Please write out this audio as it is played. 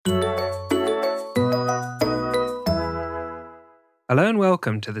Hello and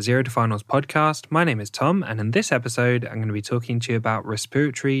welcome to the Zero to Finals podcast. My name is Tom, and in this episode, I'm going to be talking to you about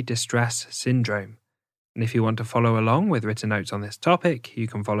respiratory distress syndrome. And if you want to follow along with written notes on this topic, you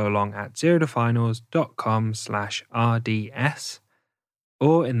can follow along at zerotofinals.com/RDS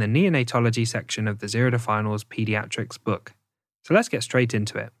or in the neonatology section of the Zero to Finals pediatrics book. So let's get straight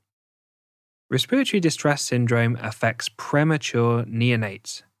into it. Respiratory distress syndrome affects premature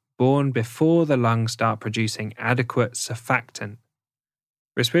neonates born before the lungs start producing adequate surfactant.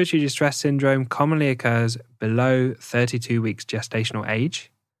 Respiratory distress syndrome commonly occurs below 32 weeks gestational age,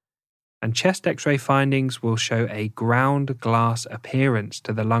 and chest X-ray findings will show a ground glass appearance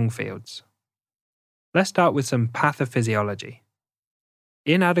to the lung fields. Let's start with some pathophysiology.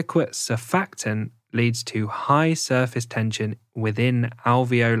 Inadequate surfactant leads to high surface tension within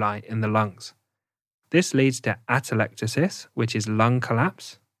alveoli in the lungs. This leads to atelectasis, which is lung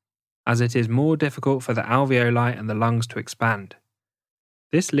collapse, as it is more difficult for the alveoli and the lungs to expand.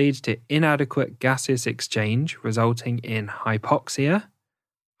 This leads to inadequate gaseous exchange, resulting in hypoxia,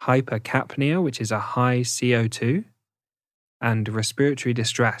 hypercapnia, which is a high CO2, and respiratory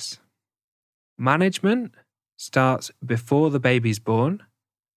distress. Management starts before the baby's born.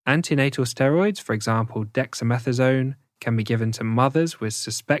 Antenatal steroids, for example dexamethasone, can be given to mothers with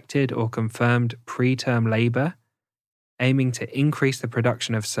suspected or confirmed preterm labour, aiming to increase the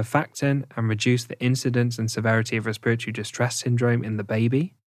production of surfactant and reduce the incidence and severity of respiratory distress syndrome in the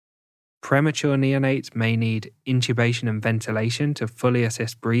baby. Premature neonates may need intubation and ventilation to fully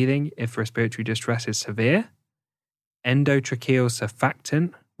assist breathing if respiratory distress is severe. Endotracheal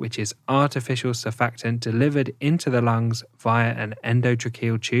surfactant, which is artificial surfactant delivered into the lungs via an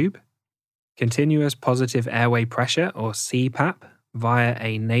endotracheal tube. Continuous positive airway pressure, or CPAP, via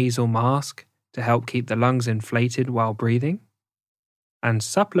a nasal mask to help keep the lungs inflated while breathing, and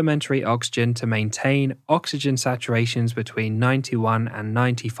supplementary oxygen to maintain oxygen saturations between 91 and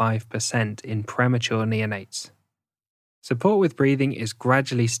 95% in premature neonates. Support with breathing is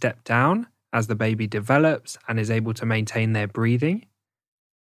gradually stepped down as the baby develops and is able to maintain their breathing.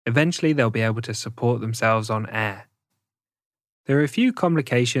 Eventually, they'll be able to support themselves on air. There are a few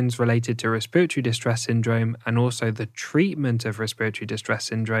complications related to respiratory distress syndrome and also the treatment of respiratory distress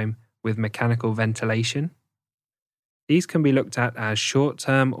syndrome with mechanical ventilation. These can be looked at as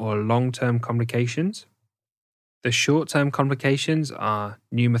short-term or long-term complications. The short-term complications are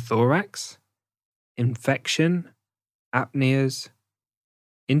pneumothorax, infection, apneas,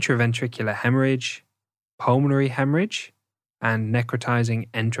 intraventricular hemorrhage, pulmonary hemorrhage, and necrotizing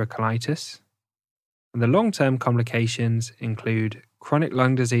enterocolitis. And the long-term complications include chronic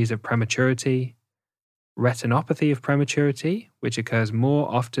lung disease of prematurity, retinopathy of prematurity, which occurs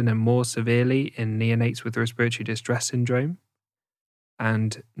more often and more severely in neonates with respiratory distress syndrome,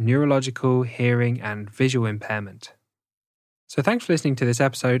 and neurological, hearing, and visual impairment. So thanks for listening to this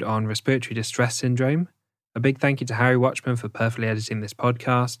episode on respiratory distress syndrome. A big thank you to Harry Watchman for perfectly editing this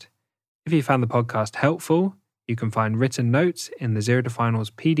podcast. If you found the podcast helpful, you can find written notes in the Zero to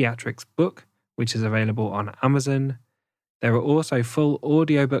Finals pediatrics book, which is available on Amazon. There are also full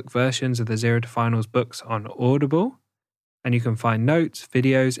audiobook versions of the Zero to Finals books on Audible, and you can find notes,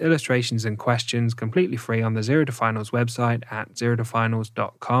 videos, illustrations, and questions completely free on the Zero to Finals website at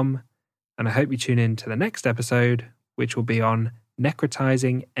zerotofinals.com. And I hope you tune in to the next episode, which will be on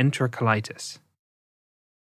necrotizing enterocolitis.